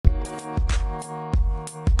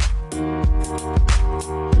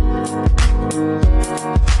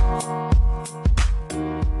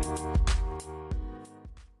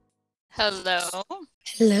Hello.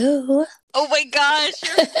 Hello. Oh my gosh,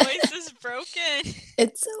 your voice is broken.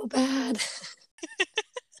 It's so bad.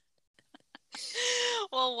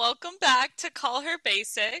 Well, welcome back to Call Her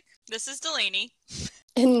Basic. This is Delaney.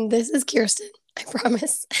 And this is Kirsten. I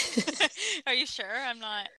promise. Are you sure? I'm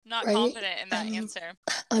not Right? confident in that answer.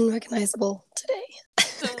 Unrecognizable today.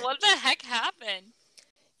 So what the heck happened?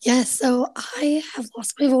 Yeah, so I have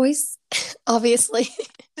lost my voice, obviously.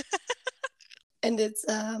 And it's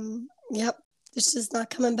it's just not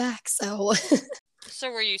coming back. So So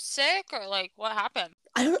were you sick or like what happened?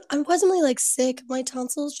 I wasn't really like sick. My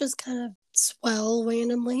tonsils just kind of swell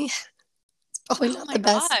randomly. It's probably Oh not my the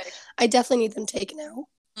best. gosh. I definitely need them taken out.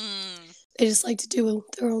 They just like to do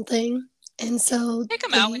their own thing. And so Take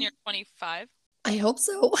them out when you're 25. I hope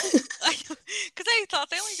so. Because I thought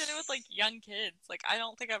they only did it with like young kids. Like I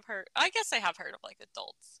don't think I've heard. I guess I have heard of like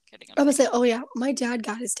adults getting them. I would say, oh yeah, my dad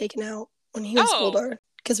got his taken out when he was older.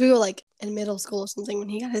 Because we were like in middle school or something when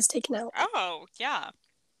he got his taken out. Oh, yeah.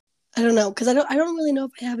 I don't know, because I don't really know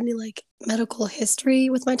if I have any like medical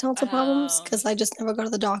history with my tonsil problems, because I just never go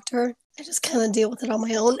to the doctor. I just kind of deal with it on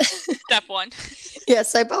my own. Step one.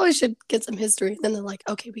 Yes, I probably should get some history. Then they're like,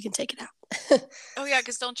 okay, we can take it out. Oh yeah,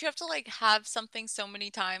 because don't you have to like have something so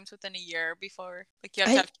many times within a year before, like you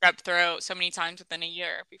have to have strep throat so many times within a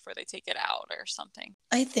year before they take it out or something?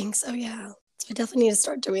 I think so, yeah. So I definitely need to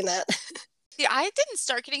start doing that. See, I didn't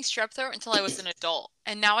start getting strep throat until I was an adult,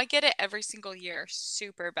 and now I get it every single year,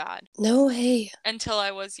 super bad. No way. Until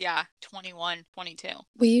I was, 21, 22.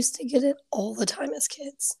 We used to get it all the time as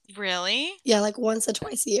kids. Really? Yeah, like once or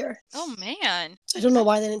twice a year. Oh man. So I don't know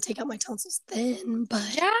why they didn't take out my tonsils then,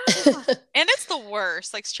 but yeah. And it's the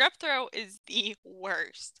worst. Like strep throat is the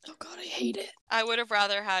worst. Oh god, I hate it. I would have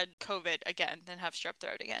rather had COVID again than have strep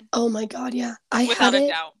throat again. Oh my god, yeah. Without a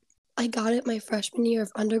doubt. I got it my freshman year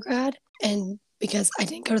of undergrad, and because I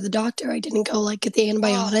didn't go to the doctor, I didn't go like get the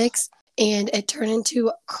antibiotics, and it turned into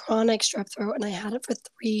chronic strep throat, and I had it for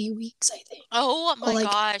 3 weeks, I think. Oh my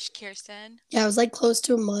gosh, Kirsten. Yeah, it was like close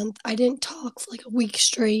to a month. I didn't talk for like a week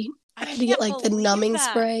straight. I had to get like the numbing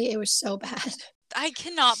spray. It was so bad. I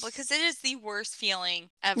cannot, because it is the worst feeling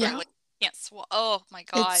ever. Yeah. Like, can't oh my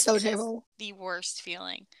god. It's so terrible. The worst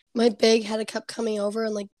feeling. My big had kept coming over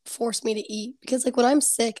and like forced me to eat, because like when I'm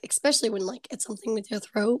sick, especially when like it's something with your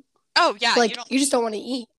throat. Oh yeah. Like you just don't want to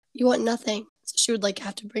eat. You want nothing. So she would like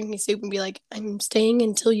have to bring me soup and be like, I'm staying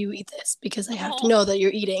until you eat this because I have to know that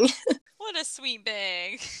you're eating. What a sweet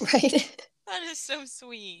big. Right. That is so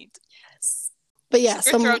sweet. Yes. But yeah,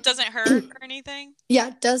 so your throat doesn't hurt or anything? Yeah,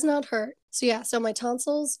 it does not hurt. So yeah, so my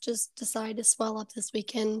tonsils just decided to swell up this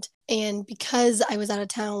weekend. And because I was out of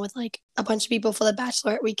town with like a bunch of people for the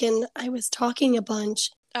bachelorette weekend, I was talking a bunch.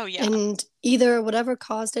 Oh yeah. And either whatever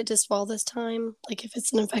caused it to swell this time, like if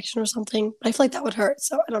it's an infection or something, I feel like that would hurt.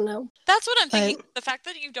 So I don't know. That's what I'm thinking. The fact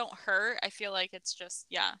that you don't hurt, I feel like it's just,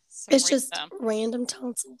 it's just random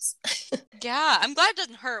tonsils. Yeah, I'm glad it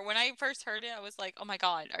doesn't hurt. When I first heard it, I was like, oh my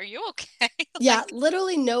god, are you okay? Yeah,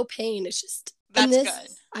 literally no pain. It's just that's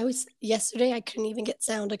good. Yesterday I couldn't even get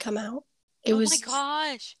sound to come out. Oh my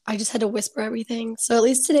gosh. I just had to whisper everything. So at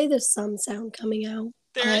least today there's some sound coming out.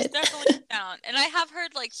 There's definitely sound. And I have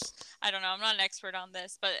heard like, I don't know, I'm not an expert on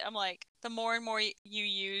this, but I'm like, the more and more you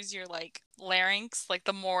use your like larynx, like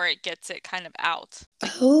the more it gets it kind of out.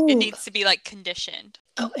 Oh. It needs to be like conditioned.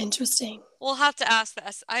 Oh, interesting. We'll have to ask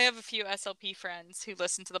this. I have a few SLP friends who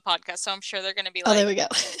listen to the podcast, so I'm sure they're going to be like, oh, there we go.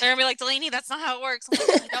 They're going to be like, Delaney, that's not how it works. I'm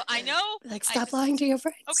like, I know. Like, stop lying to your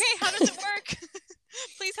friends. Okay, how does it work?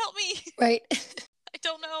 Please help me. Right. I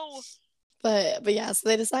don't know. But yeah, so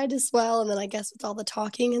they decided to swell, and then I guess with all the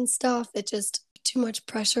talking and stuff, it just too much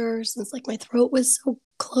pressure since like my throat was so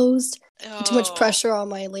closed. Oh. Too much pressure on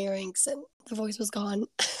my larynx, and the voice was gone.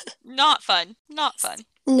 Not fun. Not fun.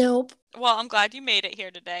 Nope. Well, I'm glad you made it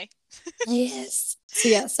here today. Yes. So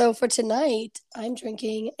yeah, so for tonight, I'm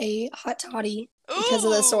drinking a hot toddy because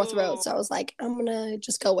of the sore throat. So I was like, I'm gonna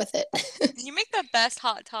just go with it. You make the best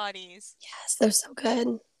hot toddies. Yes, they're so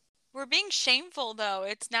good. We're being shameful, though.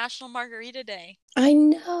 It's National Margarita Day. I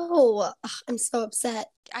know. Ugh, I'm so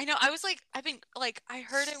upset. I know. I was like, I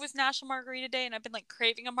heard it was National Margarita Day, and I've been like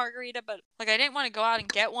craving a margarita, but like I didn't want to go out and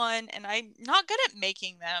get one, and I'm not good at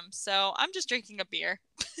making them, so I'm just drinking a beer.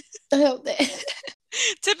 Oh,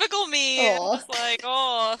 typical me. I was like,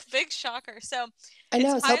 oh, big shocker. So I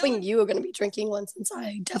know. I was hoping you were going to be drinking one, since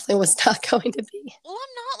I definitely was not going to be. Well,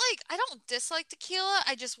 I'm not like, I don't dislike tequila.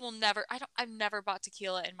 I just will never, I've never bought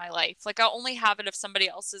tequila in my life. Like, I'll only have it if somebody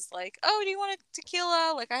else is like, oh, do you want a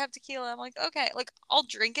tequila? Like, I have tequila. I'm like, okay. Like, I'll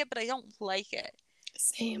drink it, but I don't like it.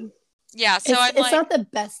 Same. Yeah, so I'm It's like, not the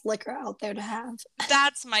best liquor out there to have.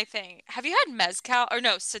 that's my thing. Have you had mezcal or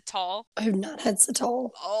no, Sitol? I have not had Sitol.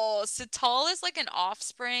 Oh, Sitol is like an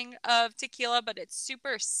offspring of tequila, but it's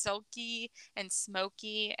super silky and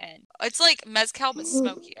smoky, and it's like mezcal but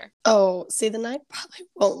smokier. Oh, see, then I probably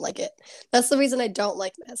won't like it. That's the reason I don't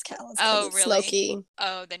like mezcal, is because Oh, it's really? smoky.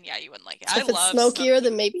 Oh, then yeah, you wouldn't like it. So I if it's love smokier,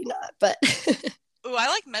 then smoky. maybe not. But Ooh, I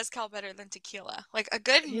like mezcal better than tequila. Like a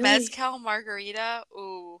good really, mezcal margarita.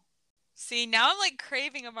 Ooh. See, now I'm like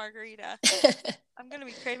craving a margarita. it I'm gonna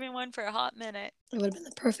be craving one for a hot minute. would have been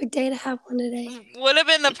the perfect day to have one today. Would have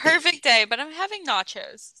been the perfect day, but I'm having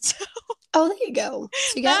nachos. Oh, there you go.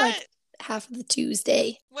 So you got That, like half of the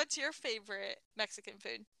Tuesday. what's your favorite Mexican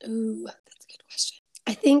food? Ooh, that's a good question.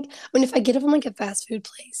 I mean, if I get it from like a fast food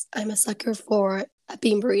place, I'm a sucker for a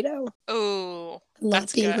bean burrito. Ooh, I love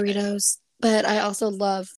that's bean good. burritos, but I also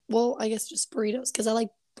love, well, I guess just burritos because I like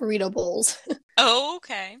burrito bowls. Oh,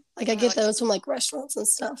 okay. Like I I get like those from like restaurants and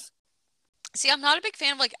stuff. See, I'm not a big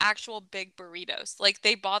fan of like actual big burritos. Like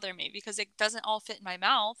they bother me because it doesn't all fit in my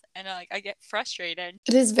mouth and like I get frustrated.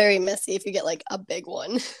 It is very messy if you get like a big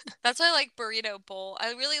one. That's why I like burrito bowl.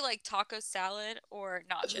 I really like taco salad or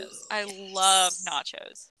nachos. Ooh, I love yes.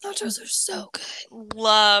 nachos. Nachos are so good.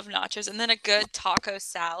 Love nachos. And then a good taco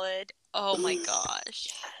salad. Oh my Mm, gosh.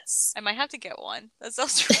 yes. I might have to get one. That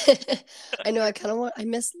sounds I know really I kind of I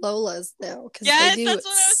miss Lola's now because they Yes, do that's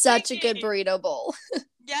what I was such a good thinking. burrito bowl.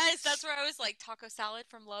 Yes, that's where I was like taco salad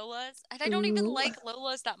from Lola's. And I don't even Ooh, like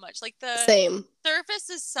Lola's that much. Like the same. surface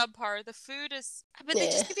is subpar. The food is, but they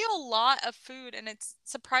Yeah. just give you a lot of food and it's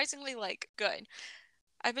surprisingly like good.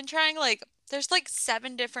 I've been trying like there's like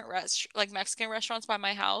 7 different like Mexican restaurants by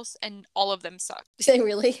my house and all of them suck. Say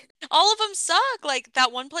really? All of them suck. Like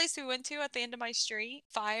that one place we went to at the end of my street,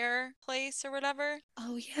 Fire Place or whatever.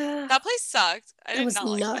 Oh yeah. That place sucked. I That did was not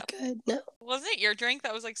like not that. good. No. Wasn't it your drink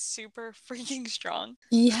that was like super freaking strong?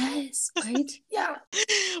 Yes, right? Yeah.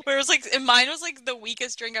 Where it was like, and mine was like the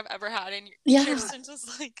weakest drink I've ever had, and Yeah. Kirsten's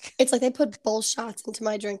was like, It's like they put bowl shots into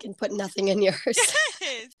my drink and put nothing in yours.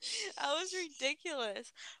 yes, that was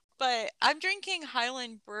ridiculous. But I'm drinking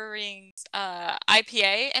Highland Brewing's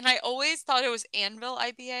IPA, and I always thought it was Anvil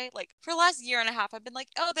IPA. Like for the last year and a half, I've been like,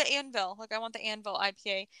 oh, the Anvil. Like I want the Anvil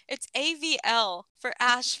IPA. It's AVL for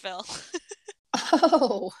Asheville.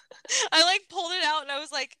 Oh. I like pulled it out, and I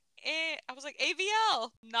was like, I was like AVL,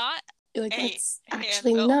 not You're like, a that's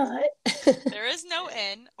actually Anvil. not. There is no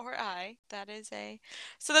N or I. That is a.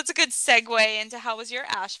 So that's a good segue into how was your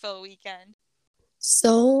Asheville weekend?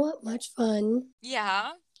 So much fun.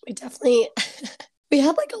 Yeah. We definitely we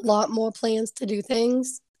had like a lot more plans to do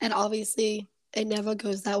things. And obviously it never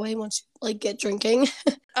goes that way once you like get drinking.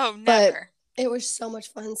 Oh, But never. it was so much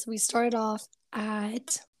fun. So we started off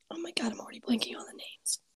at, oh my God, I'm already blanking on the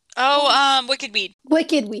names. Oh, Wicked Weed.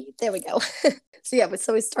 Wicked Weed. There we go. So yeah,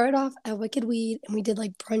 so we started off at Wicked Weed and we did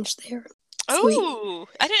like brunch there. So Oh,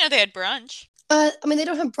 I didn't know they had brunch. I mean they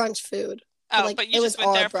don't have brunch food, but Oh, like but you it was just went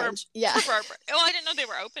our there brunch. Yeah. for bar. Oh, I didn't know they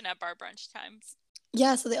were open at bar brunch times.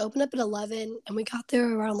 Yeah, so they opened up at 11 and we got there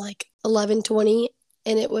around like 11:20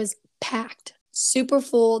 and it was packed. Super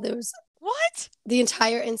full. There was What? the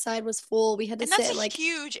entire inside was full. We had to And that's sit a in like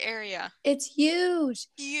huge area. it's huge.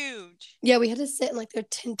 Huge. Yeah, we had to sit in like their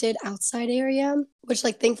tinted outside area, which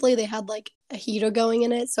like thankfully they had like a heater going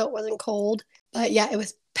in it so it wasn't cold. But yeah, it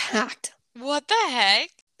was packed. What the heck?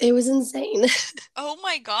 It was insane. Oh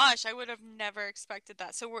my gosh, I would have never expected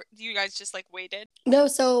that. So you guys just like waited? No,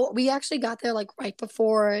 so we actually got there like right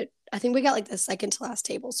before it. I think we got like the second to last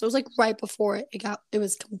table. So it was like right before it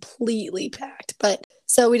was completely packed. But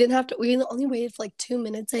so we only waited for like 2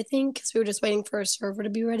 minutes, I think, because we were just waiting for a server to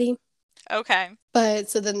be ready. Okay. But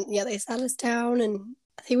so then yeah, they sat us down and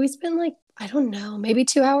I think we spent like, I don't know, maybe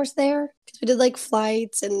 2 hours there. Because we did like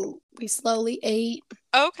flights and we slowly ate.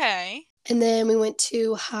 Okay. And then we went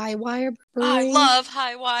to High Wire I Brewing. love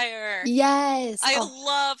High Wire. Yes. I Oh,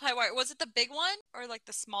 love High Wire. Was it the big one or like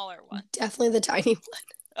the smaller one? definitely the tiny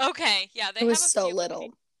one. Okay, yeah, It they was have a so few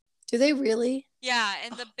little. Do they really? Yeah, Oh,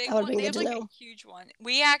 and the that big would have one, been they good have to like a know. huge one.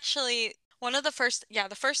 We actually, one of the first, yeah,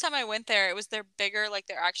 the first time I went there, it was their bigger, like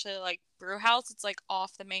they're actually like brew house. It's like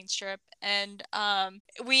off the main strip. And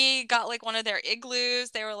we got like one of their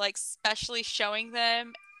igloos. They were like specially showing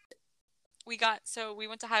them. So we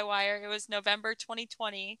went to High Wire. It was November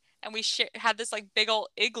 2020, and we had this like big old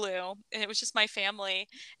igloo, and it was just my family.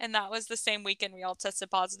 And that was the same weekend we all tested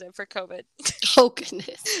positive for COVID. Oh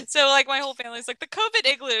goodness. So like my whole family's like the COVID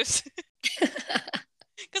igloos.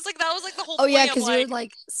 Because like that was like the whole Oh yeah, point of because you were like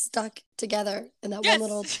like stuck together in that one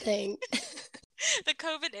little yes. thing. The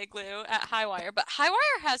COVID igloo at Highwire, but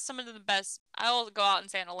Highwire has some of the best. I will go out and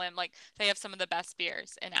say on a limb, like they have some of the best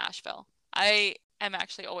beers in Asheville. I am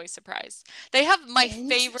actually always surprised. They have my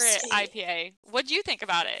favorite Interesting. IPA. What do you think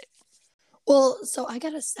about it? Well, so I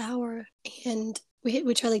got a sour and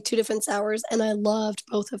we tried like two different sours and I loved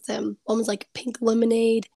both of them. One was like pink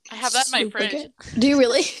lemonade. It I was have that in my super fridge. good. Do you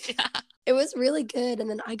really? Yeah. It was really good. And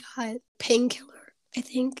then I got painkiller, I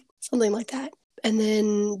think, something like that. And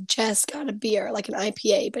then Jess got a beer, like an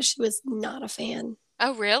IPA, but she was not a fan.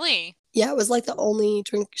 Oh, really? Yeah, it was like the only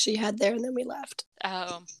drink she had there, and then we left.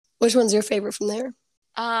 Oh. Which one's your favorite from there?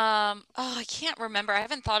 Oh, I can't remember. I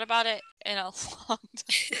haven't thought about it in a long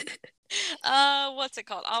time. What's it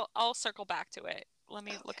called? I'll circle back to it. Let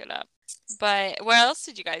me look it up. But what else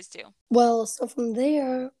did you guys do? Well, so from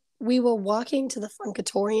there, we were walking to the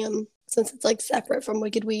Funkatorium since it's like separate from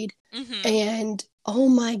Wicked Weed. Mm-hmm. And oh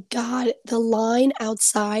my God, the line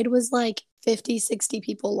outside was like 50, 60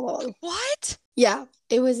 people long. What? Yeah,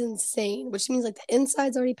 it was insane, which means like the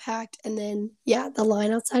inside's already packed. And then, yeah, the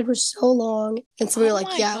line outside was so long. And so we were Oh like,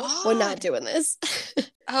 my yeah, we're not God. doing this.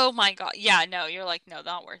 Oh my God. Yeah, no, you're like, no,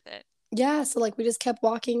 not worth it. Yeah, so like we just kept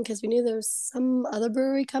walking because we knew there was some other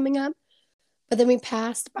brewery coming up. But then we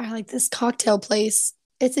passed by like this cocktail place.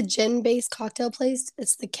 It's a gin-based cocktail place.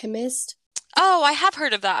 It's the Chemist. Oh, I have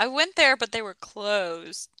heard of that. I went there, but they were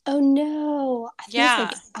closed. Oh no, I think it's Yeah.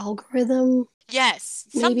 like algorithm, Yes,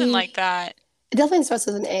 something like maybe. that. It definitely starts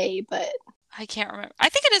with an A, but I can't remember. I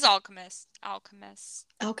think it is Alchemist. Alchemist.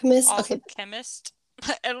 Alchemist. Okay, Alchemist.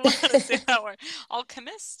 I don't know how to say that word.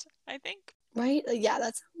 Alchemist, I think. right? Yeah,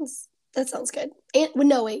 that sounds good. And well,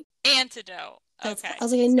 no, wait, Antidote. that's I Okay.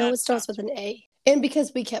 was like, I know That it starts sounds with an A, and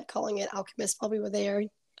because we kept calling it Alchemist while we were there,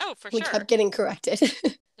 Oh, for we sure. kept getting corrected.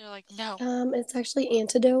 They're like, no. It's actually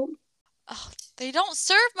Antidote. Oh, they don't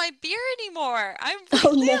serve my beer anymore. I'm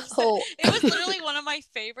Oh really upset. no. It was literally one of my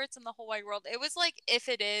favorites in the whole wide world. It was like if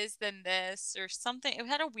it is, then this or something. It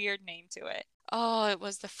had a weird name to it. Oh, it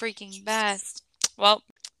was the freaking Interesting. best. Well,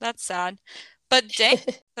 that's sad. But dang,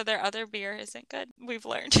 so their other beer isn't good. We've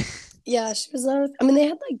learned. Yeah, she was not. I mean, they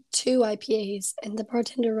had like two IPAs, and the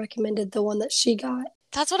bartender recommended the one that she got.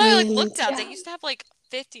 That's what I like And looked at. They yeah, used to have like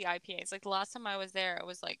 50 IPAs. Like the last time I was there, it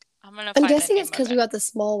was like, I'm gonna I'm find the guessing it's name of because we it. got the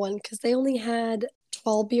small one because they only had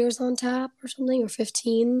 12 beers on tap or something, or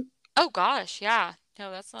 15. Oh gosh, yeah. No,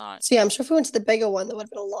 that's not. So yeah, I'm sure if we went to the bigger one, that would have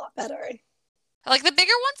been a lot better. Like the bigger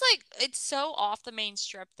ones, like it's so off the main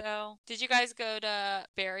strip though. Did you guys go to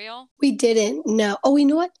Burial? We didn't. No. Oh, you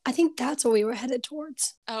know what? I think that's what we were headed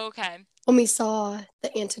towards Oh, okay. when we saw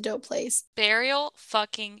the antidote place. Burial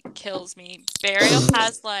fucking kills me. Burial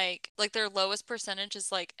has like their lowest percentage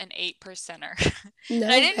is like an 8%er. And I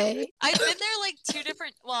No didn't way. I've been there like two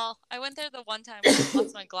different well, I went there the one time when I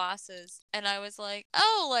lost my glasses and I was like,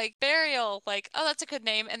 "Oh, like Burial, like oh, that's a good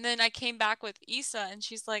name." And then I came back with Issa and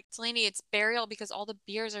she's like, "Delaney, it's Burial because all the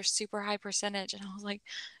beers are super high percentage." And I was like,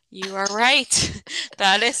 "You are right.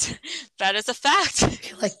 That is that is a fact."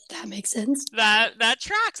 You're like, that makes sense. That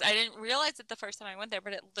tracks. I didn't realize it the first time I went there,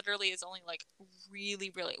 but it literally is only like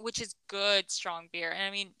really, really, which is good strong beer. And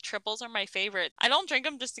I mean, triples are my favorite. I don't drink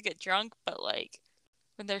them just to get drunk, but like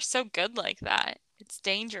when they're so good like that, it's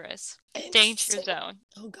dangerous. Danger Interesting. zone.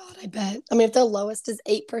 Oh God, I bet. I mean, if the lowest is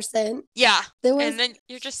 8%, Yeah. there was And then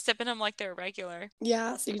you're just sipping them like they're regular.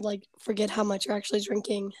 yeah, so you like forget how much you're actually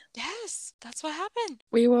drinking. Yes, that's what happened.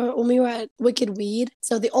 We were when we were at Wicked Weed.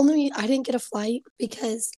 So the only I didn't get a flight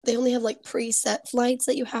because they only have like preset flights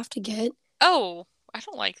that you have to get. Oh, I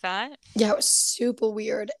don't like that. Yeah, it was super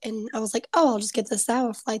weird. And I was like, oh, I'll just get the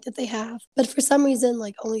sour flight that they have. But for some reason,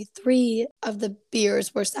 like only three of the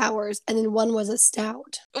beers were sours, and then one was a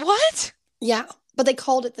stout. What? Yeah, but they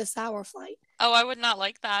called it the sour flight. Oh, I would not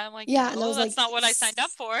like that. I'm like, Yeah, and I no, was like, that's not what I signed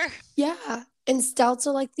up for. yeah. And stouts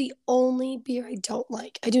are like the only beer I don't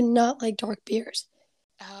like. I do not like dark beers.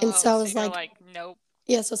 And Oh, so I so was you're like, like, nope.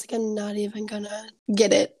 yeah, so it's like I'm not even gonna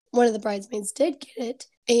get it. One of the bridesmaids did get it,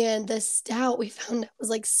 and the stout we found out was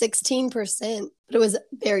like 16%, but it was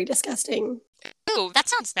very disgusting. Ooh, that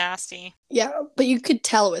sounds nasty. Yeah, but you could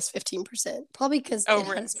tell it was 15%, probably because Oh, it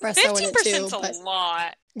had espresso in it too. 15%'s a But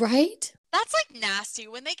lot. right? That's like nasty.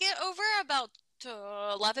 When they get over about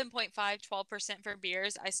 11.5, 12% for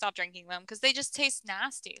beers, I stop drinking them because they just taste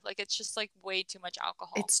nasty. Like it's just like way too much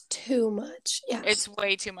alcohol. It's too much. Yeah. It's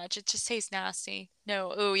way too much. It just tastes nasty.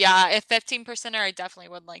 No, ooh, yeah. If 15%er, I definitely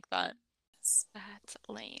would like that. That's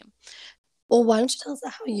lame. Well, why don't you tell us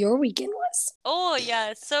how your weekend was? Oh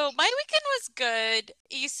yeah, so my weekend was good.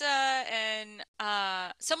 Issa and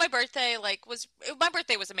so my birthday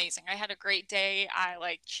was amazing. I had a great day. I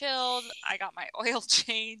like chilled. I got my oil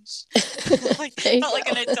changed. Like There you felt like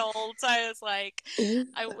an go. adult. So I was like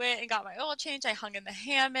I went and got my oil change. I hung in the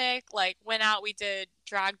hammock, like went out, we did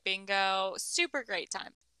drag bingo. Super great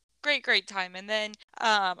time. Great time. And then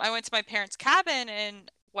I went to my parents' cabin in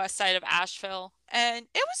west side of Asheville, and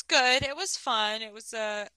it was good. It was fun. It was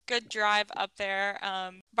a good drive up there.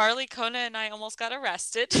 Barley Kona and I almost got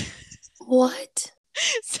arrested. What?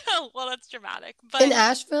 So, well, that's dramatic. In But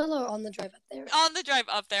Asheville or on the drive up there? on the drive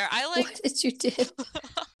up there, I like What did you do?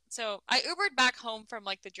 so I Ubered back home from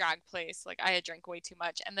like the drag place. Like I had drank way too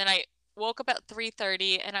much, and then I woke up at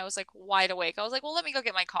 3:30 and I was like wide awake. I was like, "Well, let me go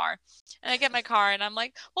get my car." And I get my car and I'm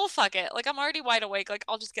like, "Well, fuck it. Like I'm already wide awake. Like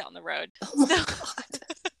I'll just get on the road." Oh So my God.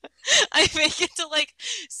 I make it to like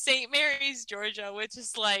St. Mary's, Georgia, which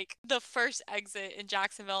is like the first exit in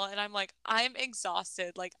Jacksonville, and I'm like, I'm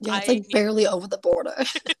exhausted. Like Yeah, it's I like need barely over the border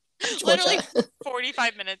of literally Georgia.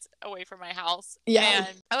 45 minutes away from my house. Yeah.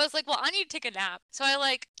 And I was like, well, I need to take a nap. So I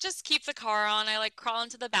like just keep the car on. I like crawl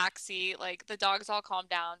into the back seat. Like the dogs all calm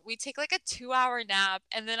down. We take like a 2 hour nap.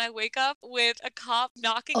 And then I wake up with a cop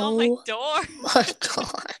knocking on my Oh door. my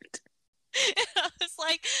God. And I was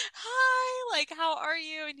like, hi, like, how are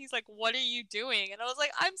you? And he's like, what are you doing? And I was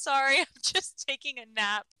like, I'm sorry, I'm just taking a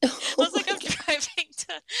nap. I Oh was my like, I'm God. driving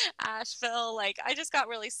to Asheville. Like, I just got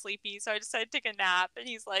really sleepy, so I decided to take a nap. And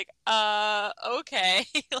he's like, okay.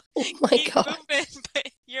 Oh my Keep God. moving, but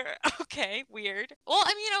you're okay, weird. Well,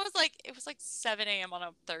 I mean, I was like, it was like 7 a.m. on a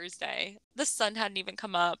Thursday. The sun hadn't even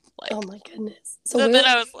come up. Oh Like, my goodness. So so then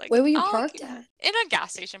I was like, where were you oh, parked at? in a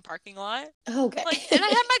gas station parking lot. Oh, Like, and I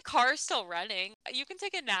okay. had my car still running. You can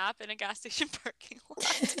take a nap in a gas station parking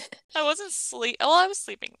lot. I wasn't sleep. Well, I was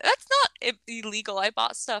sleeping. That's not illegal. I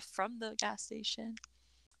bought stuff from the gas station.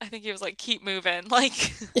 I think he was like, keep moving. Like,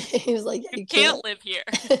 He was like, yeah, you you can't can't. live here.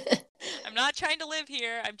 I'm not trying to live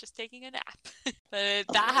here. I'm just taking a nap. But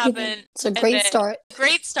that Alrighty. happened. So And great then start.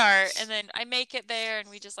 great start. And then I make it there and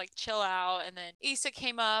we just like chill out. And then Issa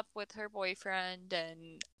came up with her boyfriend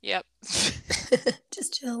and yep.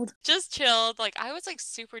 Just chilled. Just chilled. Like I was like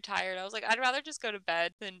super tired. I was like, I'd rather just go to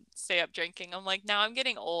bed than stay up drinking. I'm like, now I'm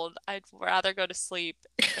getting old. I'd rather go to sleep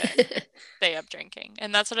than stay up drinking.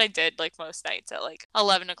 And that's what I did like most nights at like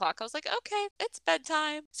 11 o'clock. I was like, okay, it's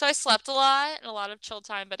bedtime. So I slept a lot and a lot of chill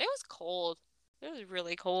time, but it was cold. It was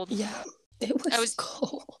really cold. Yeah, it I was was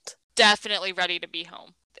cold. definitely ready to be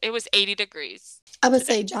home. It was 80 degrees I would today.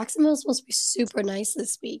 say Jacksonville's supposed to be super nice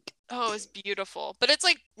this week. Oh, it was beautiful. But it's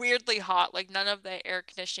like weirdly hot. Like none of the air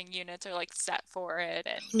conditioning units are like set for it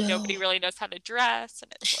and No. nobody really knows how to dress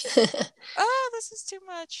and it's like, oh, this is too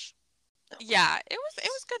much. Yeah, it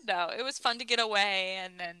was good though. It was fun to get away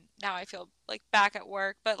and then now I feel like back at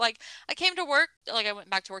work. But like I came to work, like I went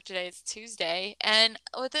back to work today, it's Tuesday, and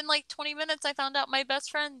within like 20 minutes I found out my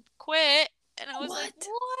best friend quit and I was like, What?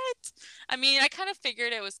 "What?" I mean, I kind of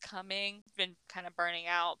figured it was coming, been kind of burning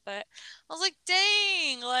out, but I was like,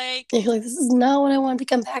 "Dang, like And you're like, this is not what I wanted to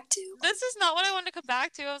come back to. this is not what I wanted to come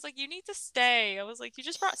back to." I was like, "You need to stay." I was like, "You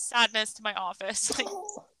just brought sadness to my office." Like,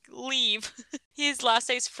 Oh, leave. His last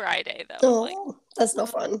day's Friday though. I'm like, oh, that's no oh.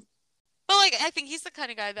 fun. But like I think he's the kind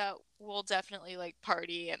of guy that will definitely like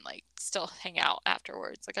party and like still hang out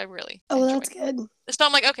afterwards. Like I really Oh, enjoy that's it. good. So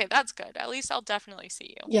I'm like, okay, that's good. At least I'll definitely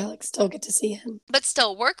see you. Yeah, like still get to see him. But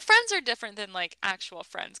still, work friends are different than like actual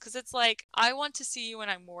friends because it's like I want to see you when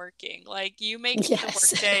I'm working. Like you make the Yes.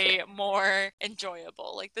 workday more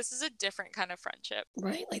enjoyable. Like this is a different kind of friendship.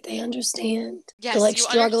 Right, like they understand the Yes, like you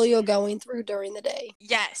struggle understand. you're going through during the day.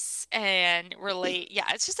 Yes, and relate. Yeah,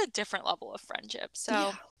 it's just a different level of friendship.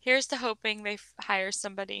 Yeah, So here's to hoping they hire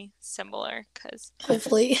somebody similar because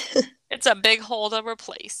hopefully. it's a big hole to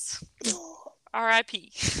replace. Oh. RIP.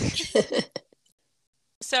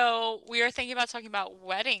 So we are thinking about talking about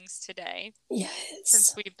weddings today.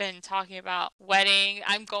 Since Yes. we've been talking about wedding,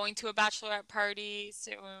 I'm going to a bachelorette party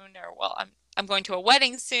soon, or well, I'm going to a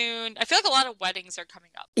wedding soon. I feel like a lot of weddings are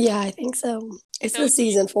coming up. Yeah, I think so. It's So the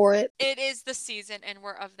season for it. it is the season, and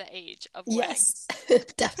we're of the age of Yes,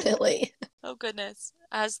 weddings. definitely. Oh goodness,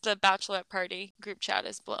 as the bachelorette party group chat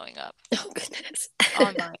is blowing up Oh, goodness.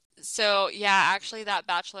 online. So yeah, actually that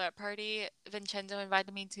bachelorette party, Vincenzo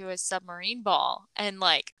invited me to a submarine ball. And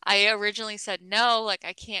like I originally said no, like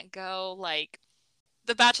I can't go, like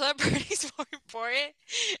the bachelorette party's more important.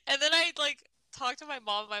 And then I like talked to my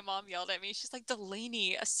mom, my mom yelled at me. She's like,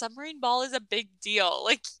 Delaney, a submarine ball is a big deal.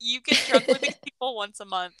 Like you get drunk with these people once a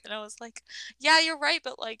month. And I was like, yeah, you're right,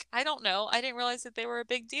 but like I don't know. I didn't realize that they were a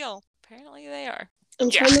big deal. Apparently they are. I'm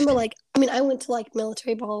Yeah. trying to remember, like, I mean, I went to like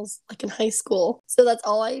military balls like in high school, so that's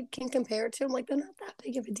all I can compare it to. I'm like, they're not that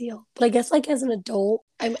big of a deal. But I guess like as an adult,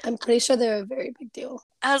 I'm pretty sure they're a very big deal.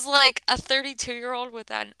 As like a 32-year-old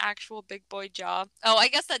with an actual big boy job. Oh, I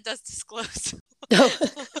guess that does disclose. No.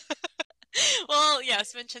 Well,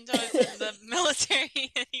 yes, Vincenzo is in the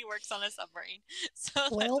military and he works on a submarine. So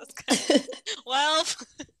that Well, does kind of, well,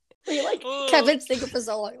 we like kept ooh, it secret for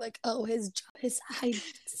so long, like, oh, his high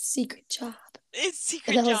secret job. it's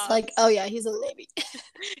And I secret was job. like, oh yeah, he's in the Navy.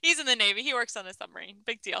 He's in the Navy. He works on a submarine.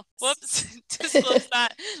 Big deal. Whoops. Disclose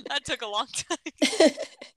that. That took a long time.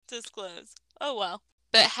 Disclose. Oh well.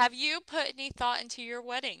 But have you put any thought into your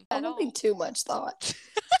wedding at Probably all? too much thought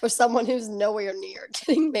for someone who's nowhere near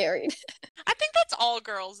getting married. I think that's all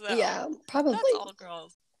girls though. Yeah, That's probably. all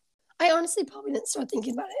girls. I honestly probably didn't start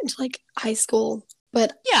thinking about it until like high school,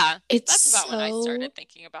 but Yeah, it's that's about when I so, started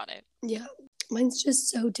thinking about it. yeah, mine's just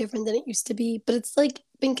so different than it used to be, but it's like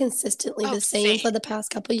been consistently Oh, the same for same. the past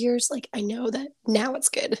couple of years. Like I know that now it's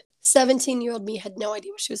good. 17-year-old me had no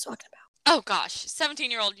idea what she was talking about. Oh gosh,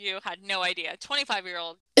 17-year-old you had no idea.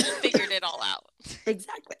 25-year-old figured it all out.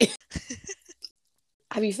 Exactly.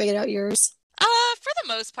 Have you figured out yours? For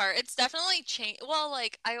the most part, it's definitely changed. Well,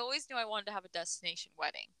 like I always knew I wanted to have a destination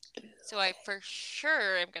wedding. So I for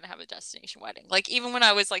sure am gonna have a destination wedding. Like even when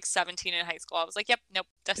I was like 17 in high school, I was like, yep, nope,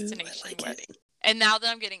 Ooh, I destination like wedding. it. And now that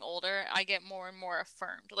I'm getting older, I get more and more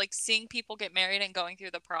affirmed. Like seeing people get married and going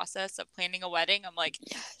through the process of planning a wedding, I'm like,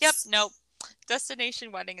 yep, Yes. nope,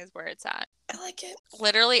 destination wedding is where it's at. I like it.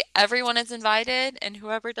 Literally everyone is invited, and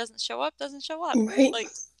whoever doesn't show up doesn't show up. Right. Like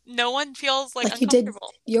no one feels like Like you did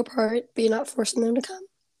uncomfortable. your part, but you're not forcing them to come.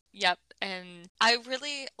 Yep. And I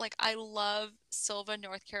really like I love Silva,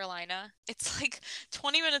 North Carolina. It's like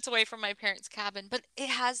 20 minutes away from my parents' cabin, but it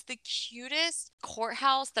has the cutest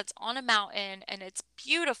courthouse that's on a mountain and it's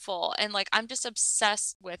beautiful and like I'm just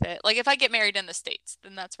obsessed with it. Like if I get married in the States,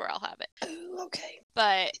 then that's where I'll have it. Oh, okay.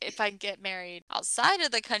 But if I get married outside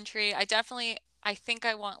of the country, I think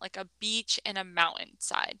I want like a beach and a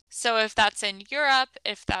mountainside. So if that's in Europe,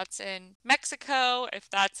 if that's in Mexico, if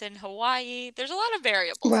that's in Hawaii, there's a lot of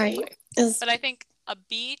variables in Right. play. As But I think a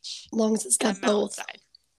beach long as it's and a got both. mountainside.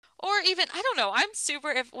 Or even, I don't know, I'm super,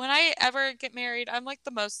 if when I ever get married, I'm like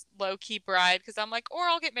the most low-key bride because I'm like, or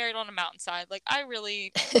I'll get married on a mountainside. Like I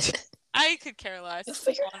really, I could care You'll less,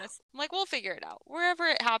 figure it out. honestly. I'm like, we'll figure it out. Wherever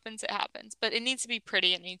it happens, it happens. But it needs to be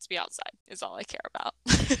pretty. It needs to be outside, is all I care about.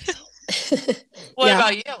 What Yeah,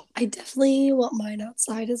 about you? I definitely want mine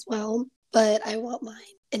outside as well, but I want mine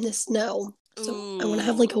in the snow. So I want to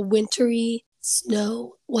have like Ooh. a wintry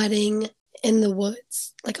snow wedding in the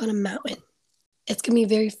woods, like on a mountain. It's gonna be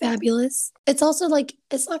very fabulous. It's also like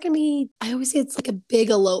it's not gonna be. I always say it's like a big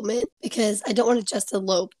elopement because I don't want to just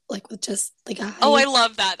elope like with just the Oh, I guy.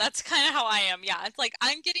 love that. That's kind of how I am. Yeah, it's like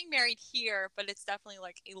I'm getting married here, but it's definitely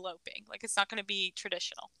like eloping. Like it's not going to be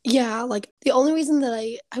traditional. Yeah, like the only reason that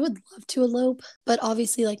I would love to elope, but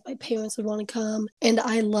obviously like my parents would want to come, and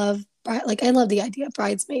I love the idea of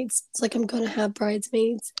bridesmaids. It's like I'm gonna have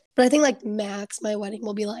bridesmaids, but I think like max my wedding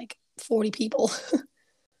will be like 40 people,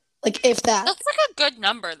 like if that. That's like a good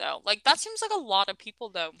number though. Like that seems like a lot of people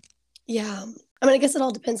though. Yeah. I mean, I guess it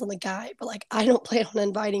all depends on the guy, but like I don't plan on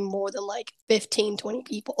inviting more than like 15, 20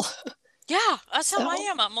 people. Yeah, that's how I So,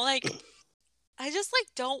 am. I'm like I just like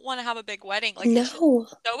don't want to have a big wedding. Like it's just no.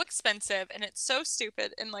 so expensive and it's so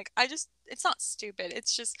stupid and like it's not stupid.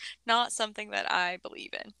 It's just not something that I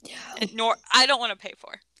believe in. Yeah. And nor I don't want to pay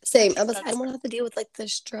for. I Same. think I don't that's want to have to deal with like the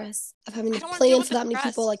stress of having I to don't want to deal plan with for the that many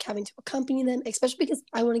people, stress. like having to accompany them, especially because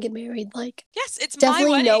I want to get married. Like, Yes, it's my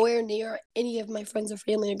definitely wedding. nowhere near any of my friends or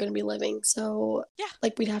family are going to be living. So, Yeah.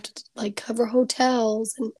 like, we'd have to like cover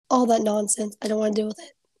hotels and all that nonsense. I don't want to deal with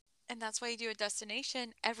it. And that's why you do a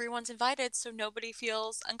destination. Everyone's invited, so nobody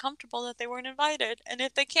feels uncomfortable that they weren't invited. And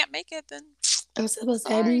if they can't make it, then I was supposed to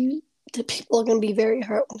say, sorry. the people are going to be very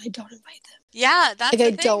hurt when I don't invite them. Yeah, that's Like,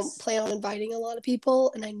 I the thing. don't plan on inviting a lot of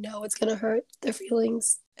people, and I know it's going to hurt their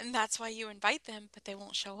feelings. And that's why you invite them, but they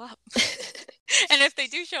won't show up. And if they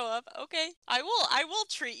do show up, okay, I will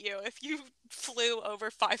treat you if you flew over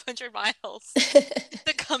 500 miles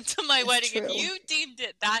to come to my It's wedding. If true. you deemed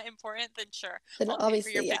it that important, then sure, Then I'll pay for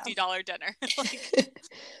your obviously, yeah. $50 dinner. Like,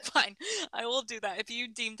 fine, I will do that if you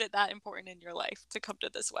deemed it that important in your life to come to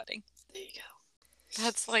this wedding. There you go.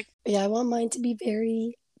 That's like, Yeah, I want mine to be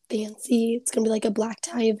very fancy. It's gonna be like a black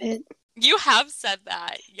tie event. you have said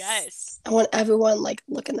that. Yes. I want everyone like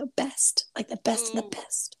looking the best, like the best of the Ooh,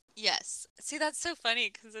 best. Yes. See, that's so funny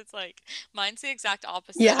because it's like mine's the exact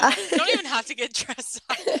opposite. I'm Yeah. like, you don't even have to get dressed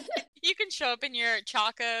up. You can show up in your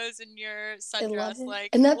chacos and your I love sundress, it. like,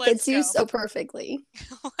 And that let's fits you go. so perfectly.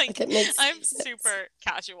 Like Like, it makes I'm sense. super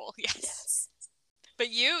casual. Yes. Yes. But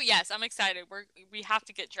you, yes, I'm excited. We have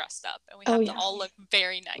to get dressed up and we Oh have to yeah. all look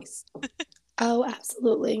very nice. Oh,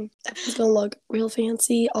 absolutely. Everyone's gonna look real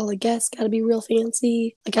fancy. All the guests gotta be real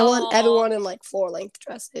fancy. Like I want Oh, everyone in like floor length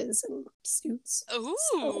dresses and suits. So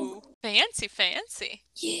ooh, fancy, fancy.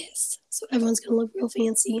 yes. So everyone's gonna look real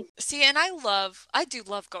fancy. See, and I do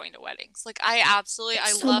love going to weddings. Like, I It's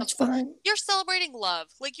so love, much fun. you're celebrating love.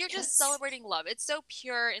 Like, you're just Yes. celebrating love. It's so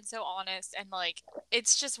pure and so honest. And, like,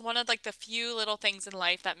 it's just one of, like, the few little things in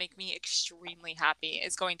life that make me extremely happy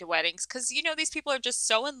is going to weddings. Because, these people are just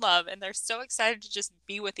so in love and they're so excited to just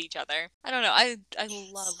be with each other. I don't know. I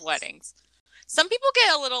Yes. love weddings. Some people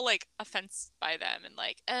get a little like offense by them and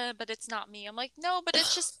like, but it's not me. I'm like, no, but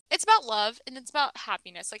it's about love and it's about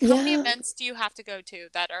happiness. Like, how many Yeah, events do you have to go to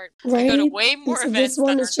that are, you go to right? way And more so this events that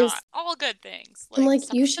one are is not just, all good things. and Like, like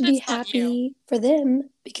some you of it should be it's not you. happy for them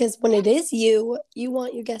because when it Yes. is you, you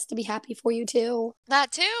want your guests to be happy for you too.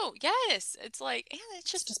 That too. Yes. It's like, yeah,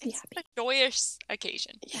 So just be it's a happy. joyous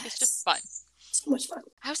occasion. Like, it's just Yes. fun. So much fun.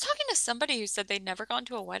 I was talking to somebody who said they'd never gone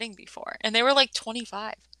to a wedding before and they were like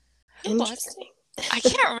 25. Who was it? Interesting. I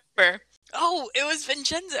can't remember. Oh, it was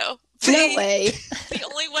Vincenzo. No way. The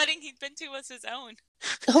only wedding he'd been to was his own.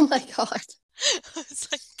 Oh my God. I was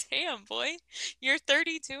like, damn, boy, you're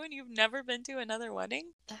 32 and you've never been to another wedding?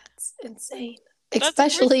 That's insane. That's pretty,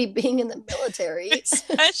 Especially being in the military.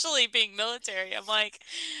 especially being military. I'm like,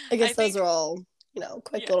 I I guess those think, are all,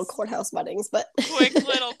 quick little yes, courthouse weddings, but quick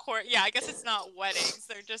little court. Yeah, I guess it's not weddings.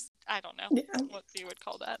 They're just, I don't know yeah. what you would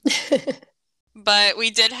call that. But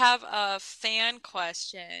we did have a fan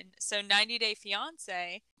question. So 90 Day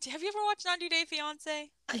Fiance. Have you ever watched 90 Day Fiance?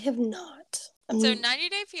 I have not. So 90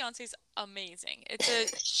 Day Fiance is amazing. It's a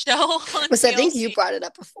show on I think you TLC. brought it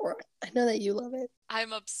up before. I know that you love it.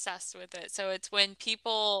 I'm obsessed with it. So it's when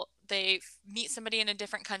people meet somebody in a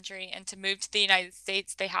different country, and to move to the United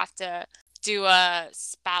States, they have to do a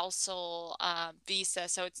spousal visa.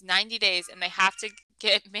 So it's 90 days, and they have to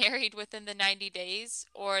get married within the 90 days,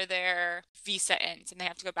 or their visa ends, and they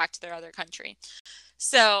have to go back to their other country.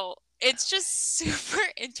 So it's just super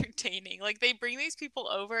entertaining. Like, they bring these people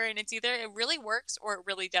over, and it's either it really works or it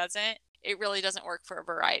really doesn't. It really doesn't work for a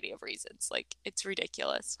variety of reasons. Like, it's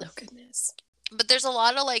ridiculous. Oh goodness. But there's a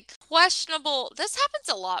lot of like questionable, this happens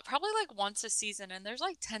a lot, probably like once a season, and there's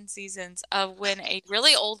like 10 seasons of when a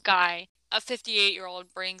really old guy, a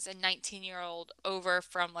 58-year-old, brings a 19-year-old over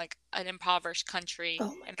from like an impoverished country Oh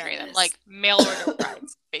my and marry them, goodness. like mail order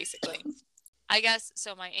brides, basically. I guess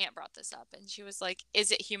so. My aunt brought this up and she was like, is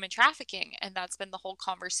it human trafficking? And that's been the whole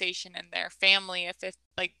conversation in their family. If it,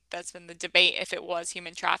 like, that's been the debate if it was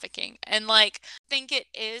human trafficking. And like, think it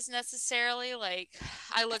is necessarily. Like,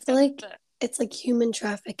 I I looked feel up like the, it's like human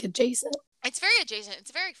traffic adjacent. it's very adjacent.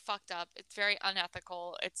 It's very fucked up. It's very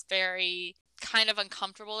unethical. It's very kind of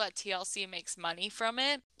uncomfortable that TLC makes money from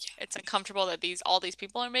it. It's uncomfortable that all these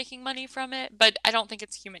people are making money from it, but I don't think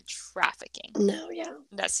it's human trafficking No, yeah.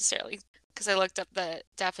 necessarily. Because I looked up the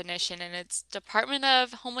definition and it's Department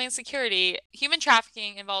of Homeland Security. Human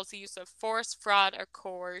trafficking involves the use of force, fraud, or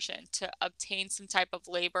coercion to obtain some type of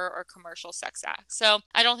labor or commercial sex act. So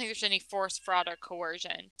I don't think there's any force, fraud, or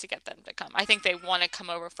coercion to get them to come. I think they want to come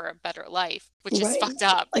over for a better life, which is Right. fucked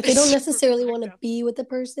up. Like they don't necessarily want to be with the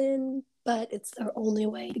person, but it's their only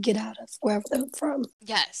way to get out of wherever they're from.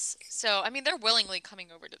 Yes. So, I mean, they're willingly coming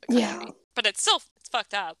over to the Yeah. country, but it's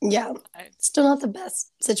fucked up. Yeah. Still not the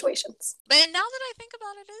best situations. But now that I think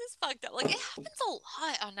about it, it is fucked up. Like, it happens a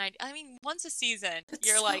lot on night. I mean, once a season,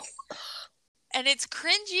 you're like, and it's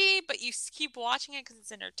cringy, but you keep watching it because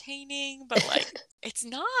it's entertaining. But like, it's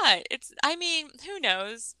not. I mean, who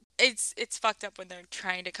knows? It's fucked up when they're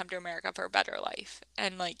trying to come to America for a better life,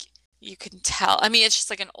 and like, you can tell. I mean, it's just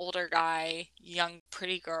like an older guy, young,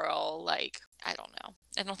 pretty girl. Like, I don't know.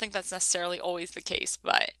 I don't think that's necessarily always the case,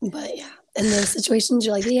 but yeah, in those situations,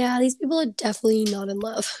 you're like, yeah, these people are definitely not in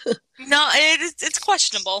love. no, it's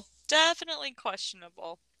questionable. Definitely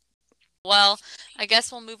questionable. Well, I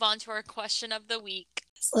guess we'll move on to our question of the week.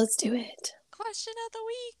 So let's do it. Question of the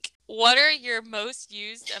week. What are your most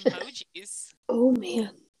used emojis? Oh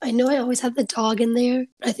man. I know I always have the dog in there,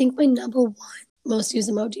 but I think my number one most used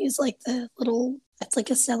emoji is like the little, it's like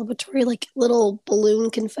a celebratory, like little balloon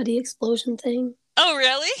confetti explosion thing. Oh,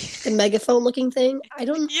 really? The megaphone looking thing. I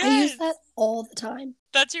Yes. use that all the time.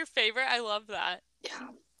 That's your favorite? I love that. Yeah.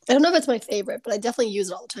 I don't know if it's my favorite, but I definitely use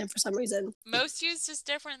it all the time for some reason. Most used is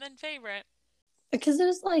different than favorite. Because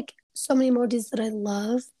there's like so many emojis that I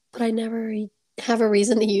love, but I never have a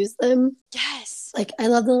reason to use them. Yes. Like I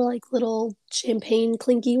love the like little champagne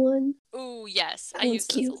clinky one. Ooh, yes. That I one's use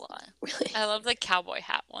those a cute. lot. Really. I love the cowboy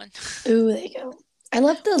hat one. Ooh, there you go. I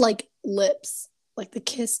love the like lips, like the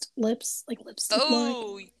kissed lips, like lipstick mark. Oh, I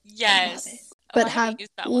love it, yes. Oh, but I haven't have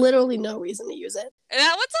used that one. literally no reason to use it.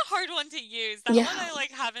 That one's a hard one to use. That one Yeah. I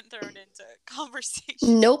like haven't thrown into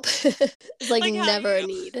conversation. Nope. It's like Like how never a you.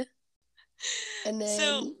 need. And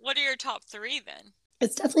So, then what are your top three then?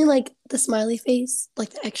 it's definitely like the smiley face, like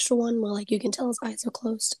the extra one where like you can tell his eyes are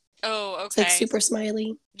closed. Oh, It's like okay. super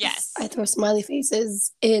smiley. I Yes. throw smiley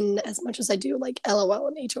faces in as much as I do like LOL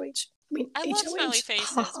and HOH. I mean I love smiley HOH.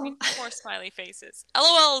 faces. We need more smiley faces.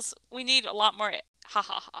 LOLs, we need a lot more ha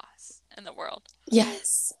ha ha's in the world.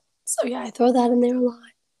 Yes. So yeah, I throw that in there a lot.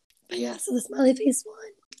 But yeah, so the smiley face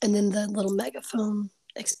one, and then the little megaphone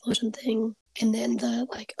explosion thing, and then the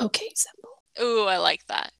like okay symbol. Ooh, I like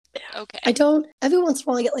that. Yeah. Okay. I don't every once in a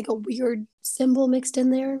while I get like a weird symbol mixed in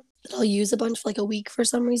there that I'll use a bunch for like a week for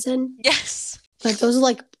some reason. Yes. But those are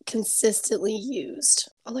like consistently used.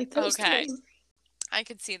 I like those Okay. three. I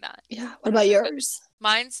could see that. Yeah. What about yours?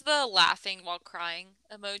 Mine's the laughing while crying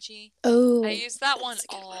emoji. Oh, I use that one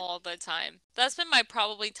all the time. That's been my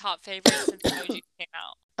probably top favorite since emojis came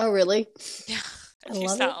out. Oh, really? Yeah, I I've used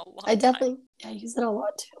love that it. a long I time. definitely, yeah, I use it a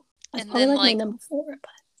lot too. That's And probably then like my like, number 4. But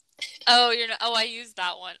oh, I use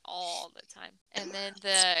that one all the time. And then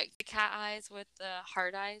the cat eyes with the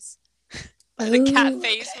heart eyes. Or the cat oh,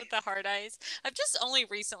 face okay. with the heart eyes. I've just only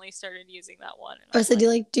recently started using that one, and Oh, I'm so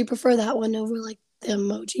like, do you prefer that one over like the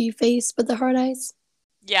emoji face with the heart eyes?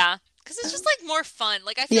 yeah, because it's Oh, just like more fun.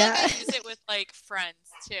 Like I feel like yeah. I use it with like friends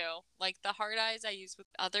too. Like the heart eyes I use with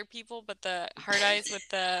other people, but the heart eyes with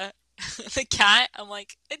the the cat, I'm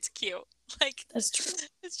like, it's cute. Like That's true.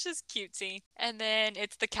 it's just cutesy. And then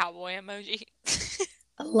it's the cowboy emoji.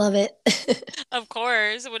 I love it. Of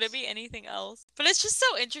course, would it be anything else? But it's just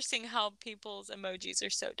so interesting how people's emojis are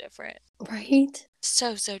so different. Right?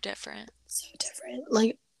 So different. So different.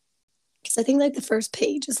 Like, because I think like the first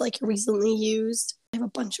page is like recently used. I have a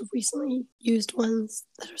bunch of recently used ones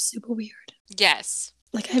that are super weird. Yes.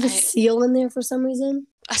 Like I have a seal in there for some reason.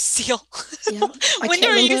 A seal. Yeah. When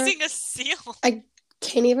you're using a seal. I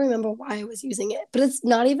can't even remember why I was using it, but it's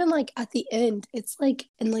not even like at the end. It's like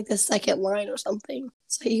in like the second line or something.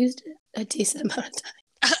 So I used it a decent amount of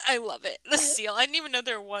time. I love it. The seal. I didn't even know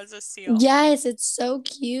there was a seal. Yes, it's so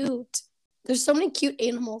cute. There's so many cute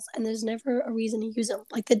animals, and there's never a reason to use them.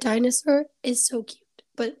 Like the dinosaur is so cute,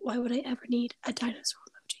 but why would I ever need a dinosaur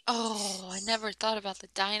emoji? Oh, I never thought about the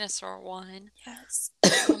dinosaur one. Yes.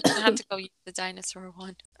 I'm gonna have to go use the dinosaur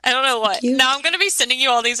one. I don't know what. Cute. Now I'm gonna be sending you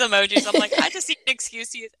all these emojis. I'm like, I just need an excuse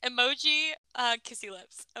to use emoji, kissy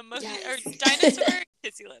lips. Emoji or dinosaur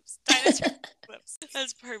kissy lips. Dinosaur lips.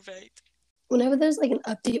 That's perfect. Whenever there's like an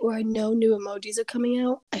update where I know new emojis are coming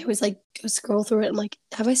out, I always like go scroll through it. I'm like,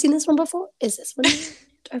 have I seen this one before? Is this one?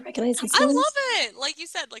 Do I recognize these I ones? love it. Like you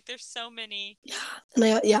said, like there's so many. Yeah. And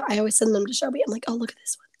I always send them to Shelby. I'm like, oh, look at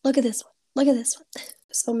this one. Look at this one. Look at this one. There's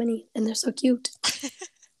so many, and they're so cute.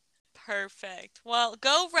 Perfect. Well,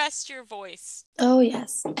 go rest your voice. Oh,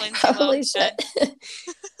 yes. Lindsay Probably Lohan. should.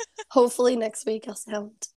 Hopefully next week I'll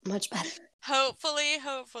sound much better.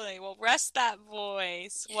 Hopefully. Well, rest that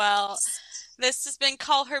voice. Well, this has been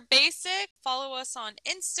Call Her Basic. Follow us on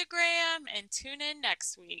Instagram and tune in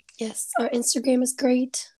next week. Yes, our Instagram is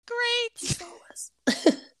great. Great. Follow us.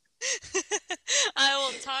 I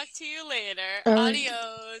will talk to you later. Right.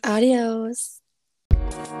 Adios. Adios.